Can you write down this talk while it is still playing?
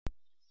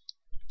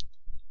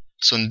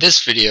So in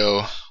this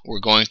video,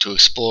 we're going to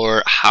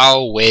explore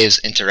how waves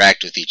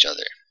interact with each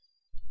other.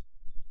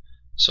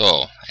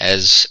 So,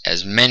 as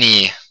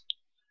many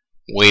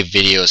wave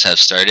videos have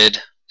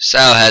started,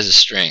 Sal has a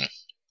string.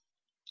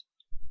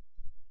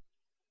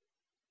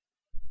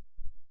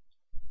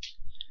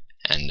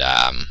 And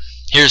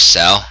here's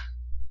Sal.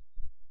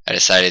 I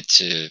decided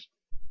to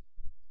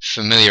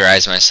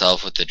familiarize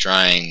myself with the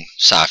drawing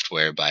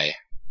software by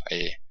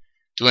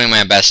doing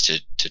my best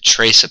to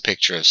trace a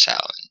picture of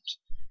Sal.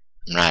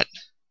 And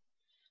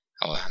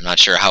I'm not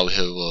sure how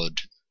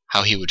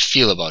he would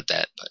feel about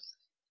that, but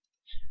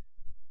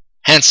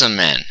handsome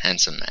man.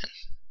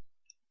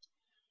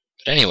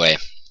 But anyway,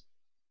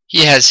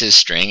 he has his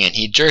string and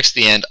he jerks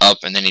the end up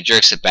and then he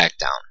jerks it back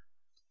down.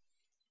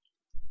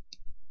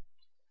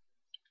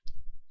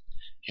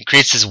 And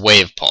creates this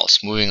wave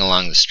pulse moving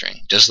along the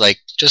string, just like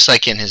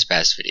in his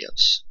past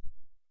videos.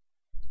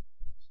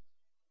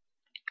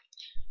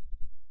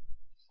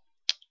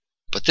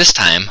 But this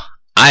time,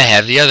 I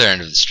have the other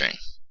end of the string.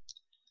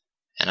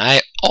 And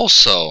I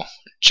also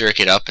jerk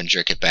it up and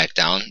jerk it back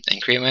down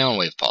and create my own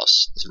wave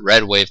pulse. This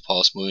red wave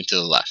pulse moving to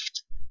the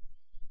left.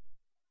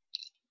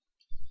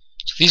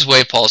 So these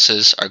wave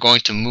pulses are going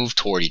to move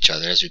toward each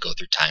other as we go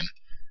through time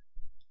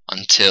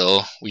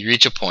until we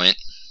reach a point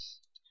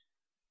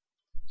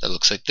that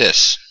looks like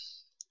this.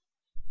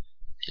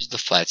 Here's the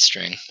flat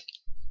string.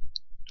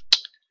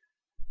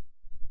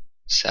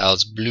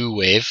 Sal's blue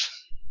wave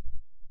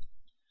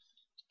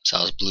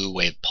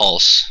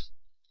pulse.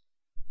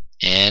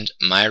 And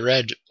my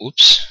red,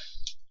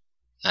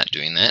 not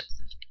doing that.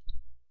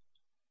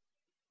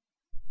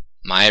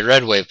 My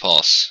red wave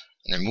pulse.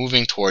 And they're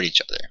moving toward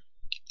each other.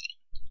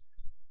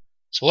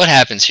 So what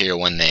happens here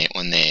when they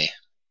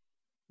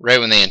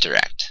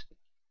interact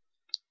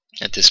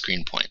at this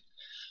green point?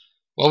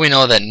 Well, we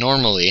know that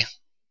normally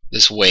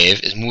this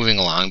wave is moving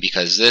along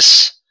because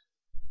this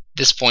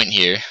point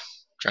here,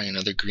 drawing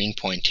another green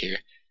point here,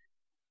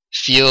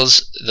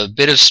 feels the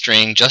bit of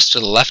string just to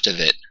the left of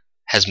it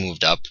has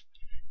moved up,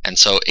 and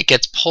so it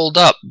gets pulled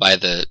up by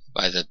the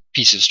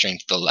piece of string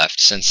to the left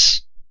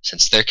since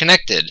they're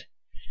connected,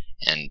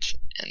 and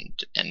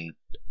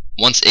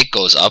once it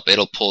goes up,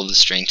 it'll pull the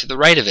string to the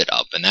right of it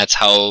up, and that's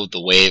how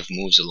the wave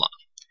moves along.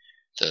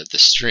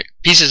 The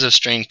pieces of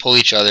string pull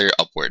each other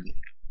upward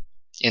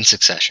in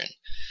succession.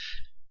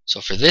 So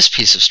for this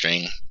piece of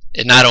string,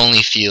 it not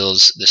only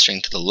feels the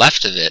string to the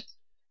left of it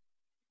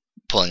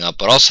pulling up,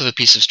 but also the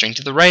piece of string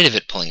to the right of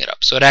it pulling it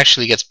up. So it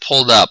actually gets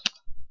pulled up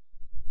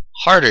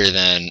harder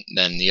than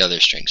the other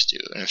strings do.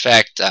 And in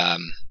fact,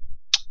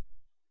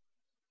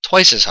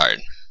 twice as hard,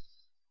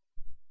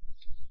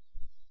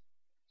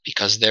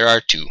 because there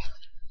are two.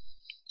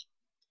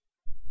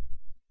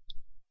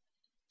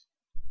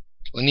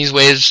 When these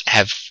waves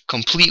have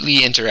completely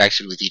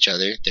interacted with each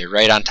other, they're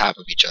right on top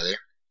of each other,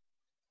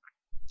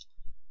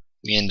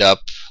 we end up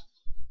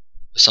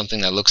with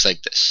something that looks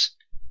like this.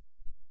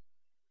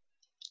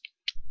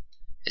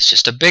 It's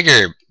just a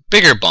bigger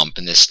bump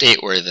in this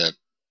state where the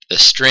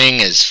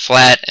string is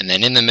flat, and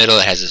then in the middle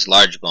it has this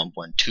large bump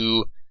when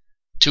two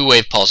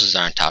wave pulses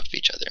are on top of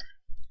each other.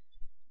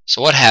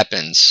 So what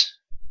happens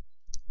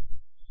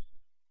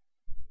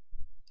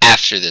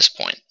after this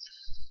point?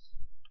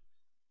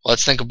 Well,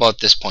 let's think about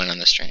this point on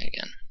the string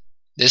again.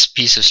 This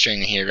piece of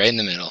string here, right in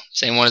the middle,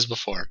 same one as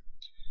before.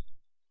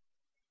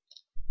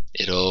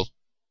 It'll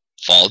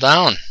fall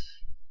down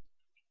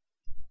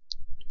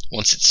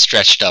once it's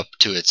stretched up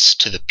to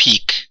the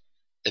peak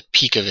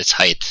of its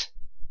height.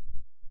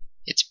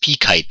 Its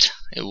peak height,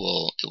 it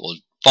will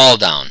fall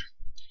down,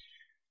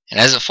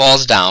 and as it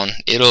falls down,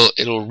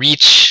 it'll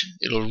reach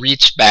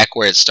back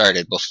where it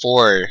started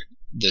before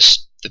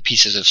the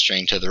pieces of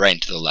string to the right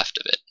and to the left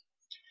of it,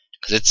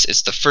 because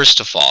it's the first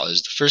to fall.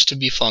 It's the first to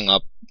be flung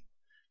up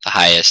the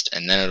highest,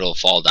 and then it'll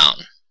fall down.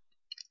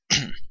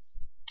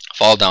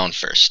 Fall down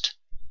first.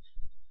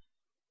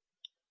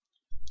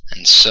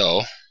 And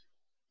so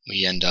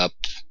we end up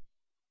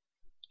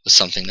with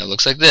something that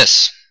looks like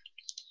this.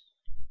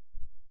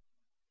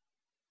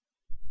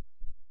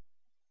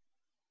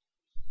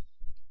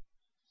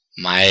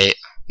 My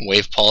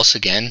wave pulse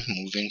again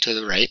moving to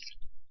the right,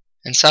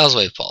 and Sal's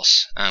wave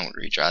pulse. I won't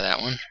redraw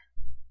that one.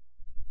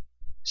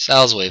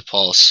 Sal's wave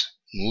pulse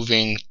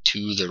moving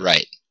to the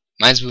right.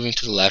 Mine's moving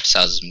to the left,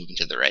 Sal's is moving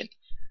to the right.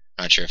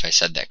 I'm not sure if I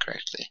said that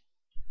correctly.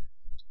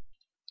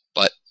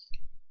 But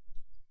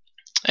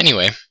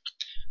anyway,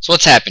 so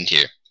what's happened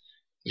here?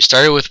 We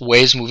started with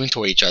waves moving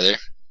toward each other.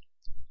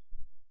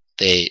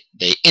 They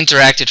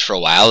interacted for a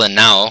while, and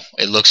now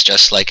it looks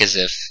just like as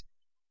if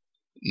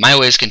my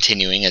wave's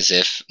continuing as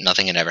if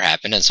nothing had ever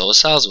happened, and so is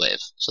Sal's wave.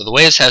 So the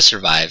waves have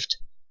survived,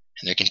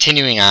 and they're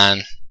continuing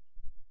on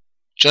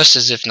just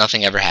as if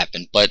nothing ever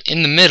happened. But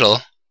in the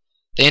middle,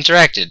 they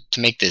interacted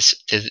to make this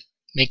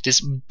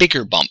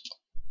bigger bump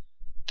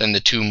than the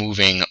two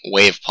moving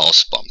wave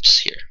pulse bumps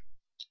here.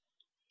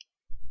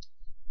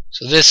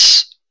 So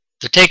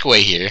the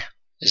takeaway here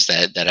is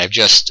that I've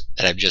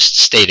just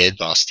stated,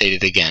 but I'll state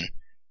it again,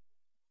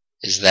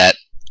 is that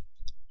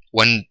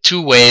when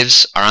two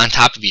waves are on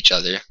top of each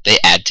other, they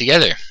add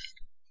together.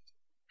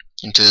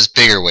 into this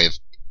bigger wave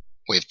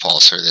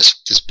pulse, or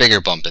this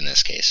bigger bump in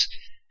this case.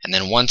 And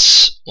then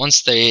once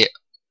they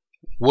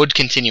would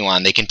continue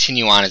on, they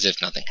continue on as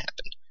if nothing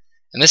happened.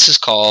 And this is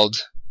called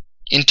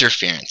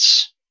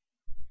interference.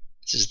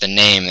 This is the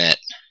name that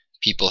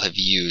people have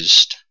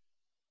used.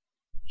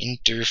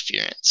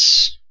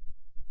 Interference.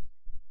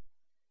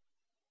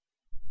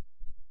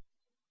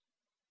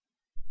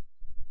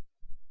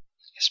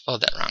 I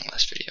spelled that wrong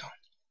last video.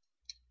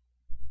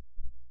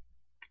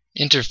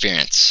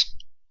 Interference.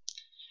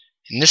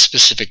 In this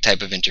specific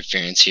type of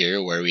interference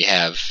here, where we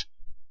have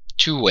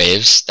two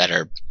waves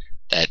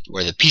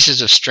where the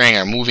pieces of string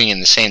are moving in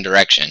the same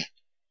direction,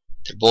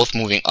 they're both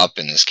moving up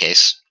in this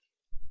case,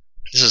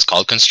 this is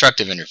called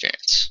constructive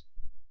interference.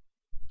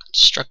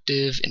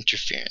 Constructive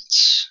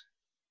interference.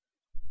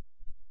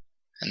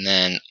 And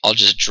then I'll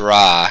just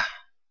draw,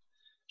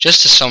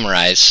 just to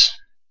summarize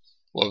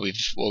what we've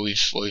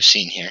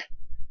seen here.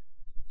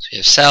 So we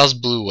have Sal's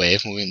blue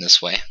wave moving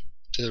this way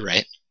to the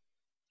right,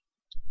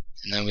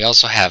 and then we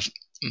also have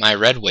my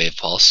red wave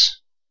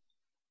pulse,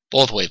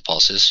 both wave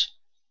pulses.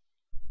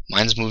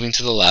 Mine's moving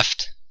to the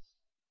left.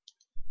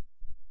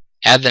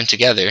 Add them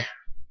together,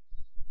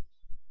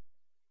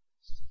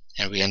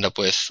 and we end up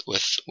with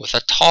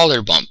a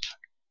taller bump.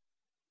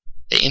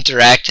 They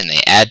interact and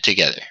they add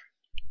together.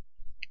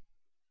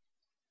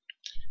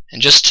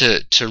 And just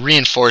to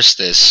reinforce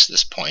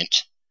this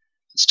point,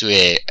 let's do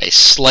a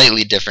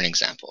slightly different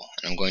example.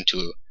 And I'm going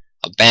to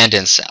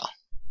abandon Sal.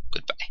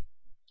 Goodbye.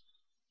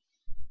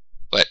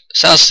 But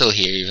Sal's still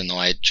here, even though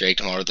I dragged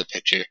him out of the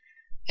picture.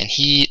 And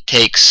he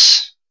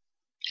takes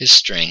his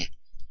string,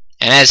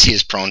 and as he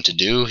is prone to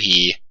do, I'm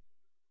going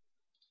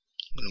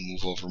to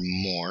move over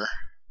more.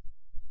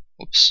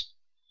 Whoops.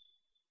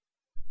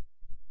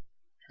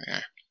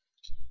 There.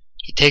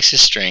 He takes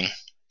his string,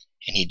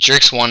 and he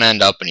jerks one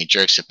end up, and he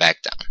jerks it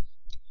back down.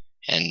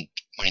 And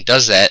when he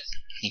does that,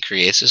 he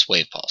creates this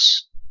wave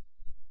pulse.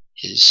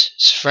 His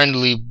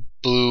friendly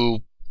blue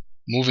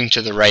moving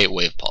to the right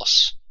wave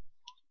pulse.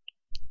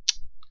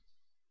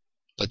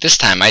 But this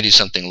time I do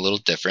something a little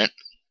different.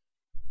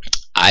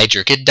 I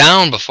jerk it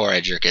down before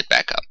I jerk it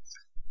back up.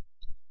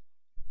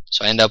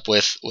 So I end up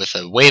with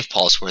a wave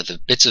pulse where the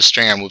bits of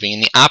string are moving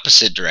in the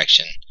opposite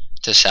direction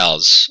to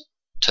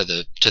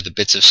the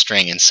bits of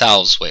string in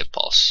Sal's wave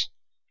pulse.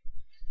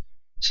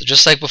 So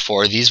just like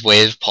before, these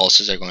wave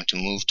pulses are going to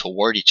move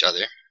toward each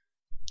other.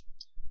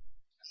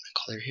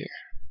 Color here.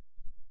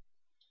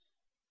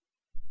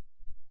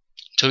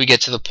 Until we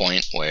get to the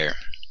point where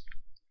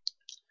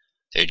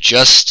they're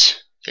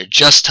just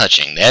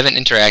touching. They haven't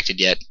interacted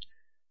yet,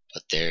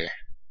 but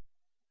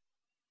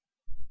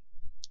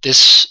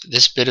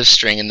this bit of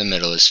string in the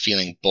middle is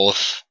feeling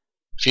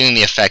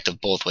the effect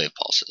of both wave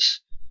pulses.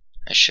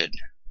 I should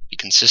be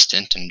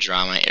consistent and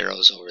draw my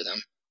arrows over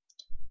them.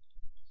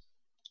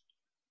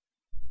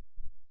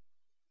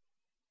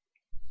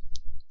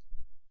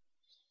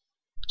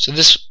 So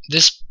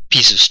this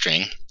piece of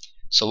string,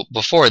 so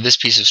before, this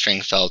piece of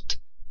string felt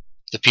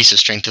the piece of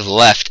string to the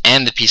left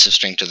and the piece of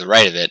string to the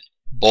right of it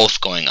both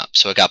going up,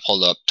 so it got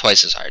pulled up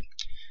twice as hard.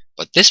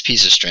 But this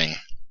piece of string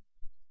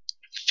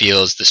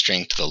feels the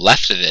string to the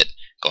left of it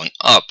going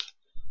up,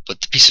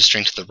 but the piece of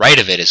string to the right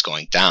of it is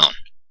going down.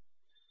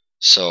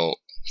 So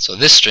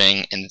this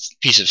string and this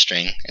piece of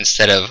string,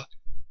 instead of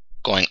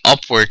going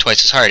upward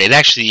twice as hard, it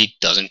actually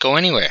doesn't go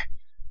anywhere.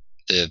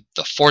 The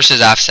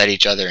forces offset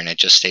each other and it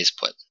just stays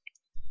put.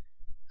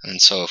 And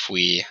so if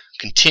we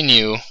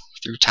continue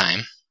through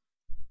time,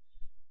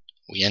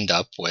 we end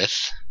up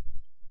with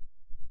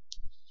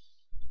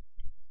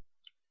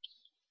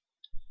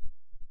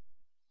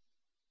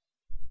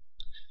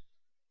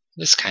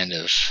this kind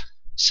of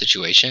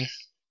situation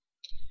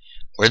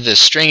where the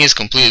string is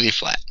completely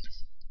flat.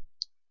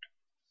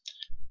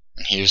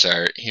 And here's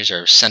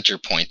our center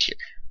point here.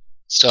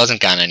 It still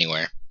hasn't gone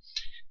anywhere,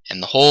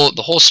 and the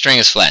whole string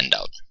is flattened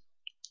out.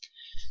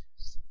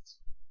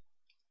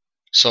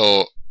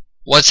 So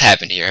what's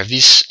happened here? Have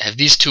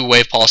these two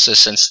wave pulses,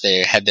 since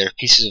they had their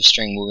pieces of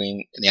string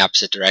moving in the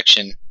opposite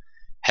direction,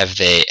 have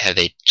they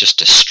just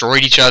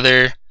destroyed each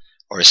other,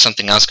 or is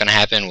something else going to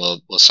happen?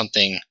 Will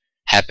something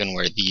happen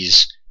where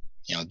these,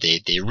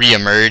 they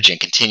re-emerge and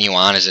continue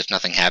on as if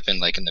nothing happened,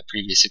 like in the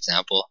previous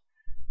example?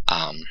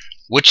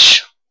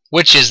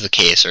 Which is the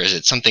case, or is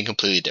it something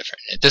completely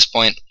different? At this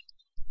point,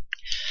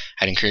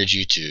 I'd encourage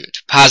you to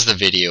pause the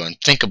video and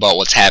think about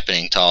what's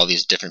happening to all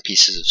these different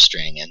pieces of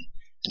string, and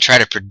try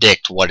to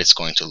predict what it's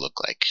going to look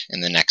like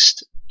in the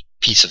next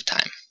piece of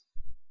time.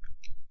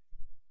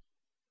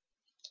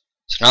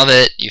 So now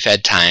that you've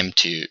had time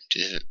to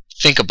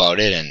think about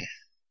it and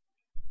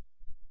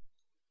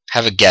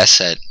have a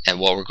guess at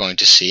what we're going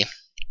to see,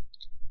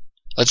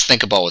 let's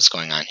think about what's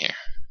going on here.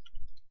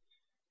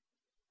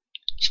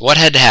 So what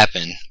had to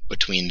happen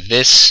between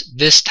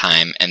this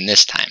time and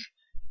this time?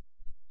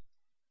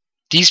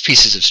 These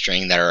pieces of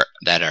string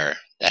that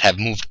have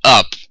moved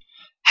up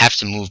have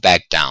to move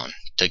back down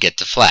to get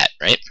to flat,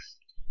 right?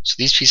 So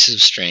these pieces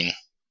of string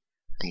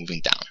are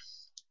moving down.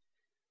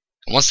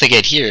 And once they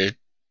get here,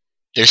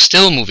 they're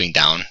still moving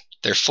down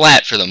they're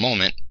flat for the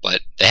moment,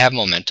 but they have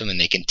momentum and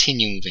they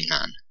continue moving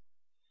on,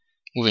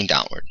 moving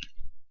downward.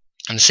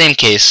 In the same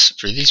case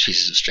for these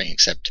pieces of string,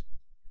 except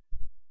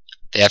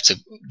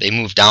they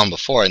moved down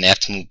before and they have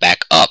to move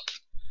back up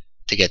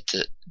to get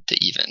to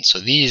even. So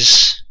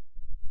these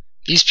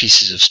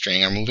pieces of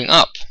string are moving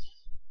up.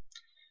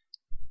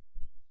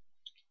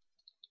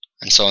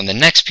 And so in the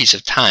next piece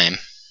of time,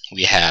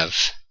 we have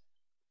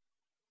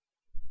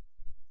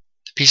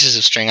the pieces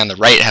of string on the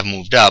right have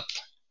moved up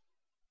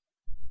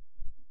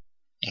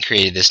and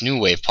created this new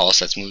wave pulse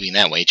that's moving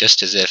that way,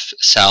 just as if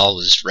Sal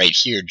was right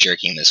here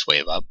jerking this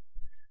wave up,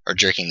 or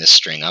jerking this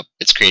string up.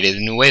 It's created a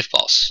new wave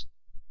pulse.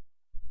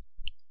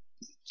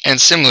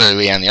 And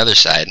similarly on the other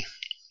side,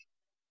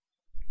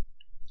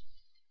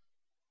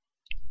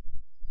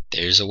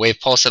 there's a wave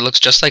pulse that looks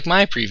just like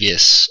my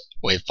previous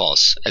wave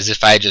pulse, as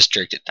if I just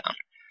jerked it down.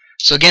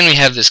 So again, we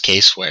have this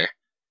case where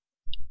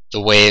the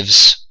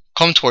waves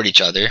come toward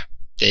each other,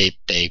 they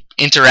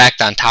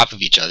interact on top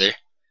of each other,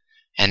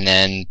 and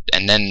then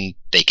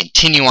they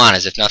continue on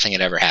as if nothing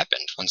had ever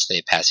happened once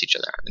they pass each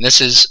other on. And this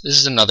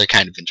is another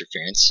kind of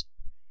interference.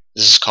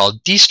 This is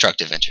called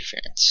destructive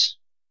interference.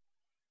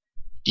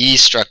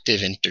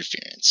 Destructive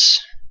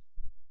interference.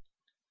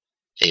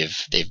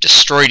 They've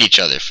destroyed each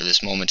other for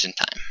this moment in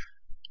time.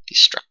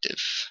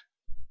 Destructive.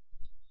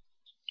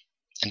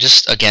 And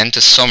just again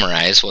to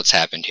summarize what's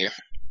happened here.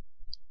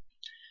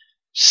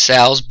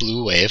 Sal's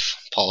blue wave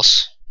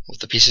pulse with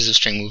the pieces of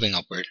string moving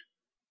upward.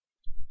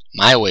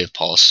 My wave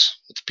pulse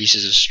with the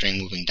pieces of string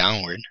moving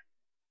downward.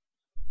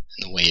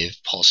 And the wave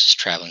pulse is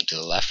traveling to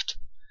the left.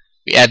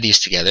 We add these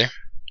together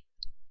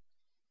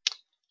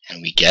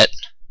and we get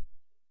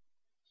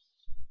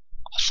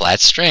a flat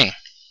string.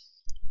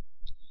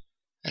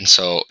 And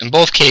so in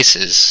both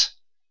cases,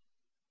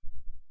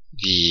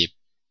 the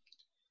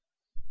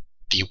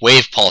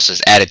wave pulse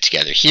is added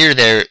together. Here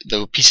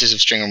the pieces of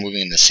string are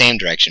moving in the same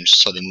direction,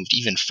 so they moved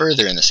even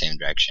further in the same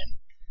direction.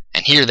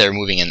 And here they're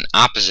moving in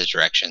opposite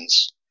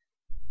directions,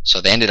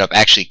 so they ended up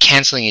actually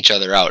canceling each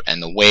other out,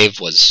 and the wave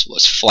was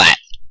flat,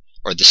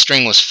 or the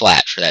string was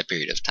flat for that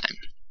period of time.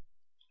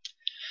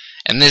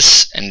 And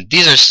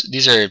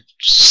these are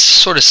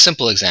sort of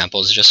simple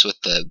examples, just with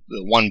the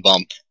one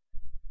bump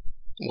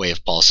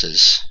wave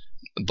pulses,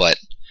 but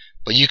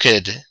you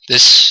could the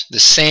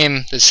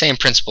same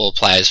principle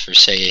applies for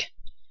say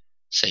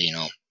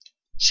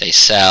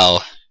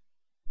Sal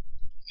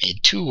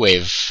made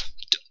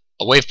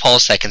a wave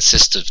pulse that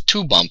consists of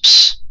two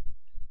bumps,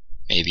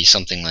 maybe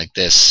something like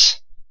this,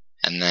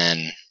 and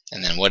then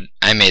what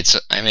I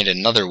made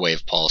another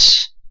wave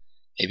pulse.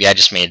 Maybe I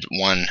just made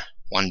one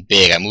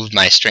big. I moved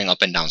my string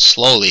up and down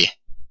slowly,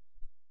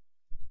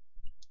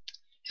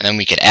 and then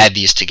we could add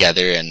these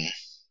together and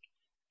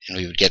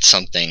we would get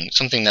something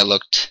that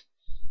looked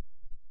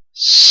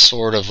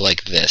sort of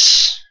like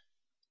this,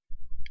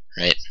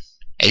 right?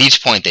 At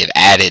each point they've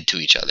added to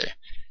each other,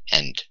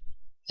 and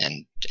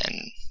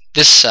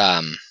this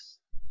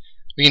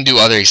we can do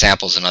other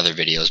examples in other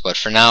videos, but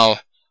for now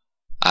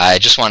I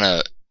just want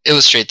to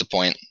illustrate the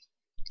point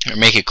or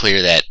make it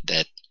clear that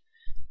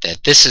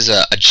this is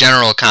a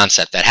general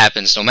concept that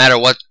happens no matter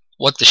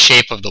what the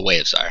shape of the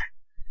waves are.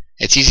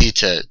 It's easy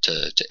to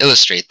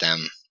illustrate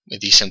them with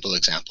these simple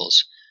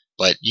examples,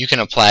 but you can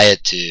apply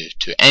it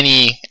to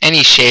any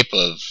shape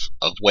of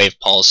wave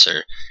pulse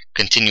or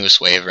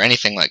continuous wave or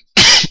anything like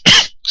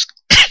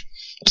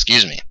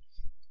excuse me,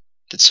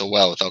 did so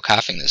well without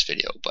coughing this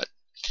video, but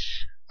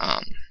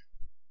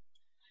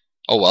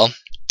oh well.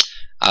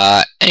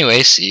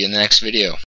 Anyway, see you in the next video.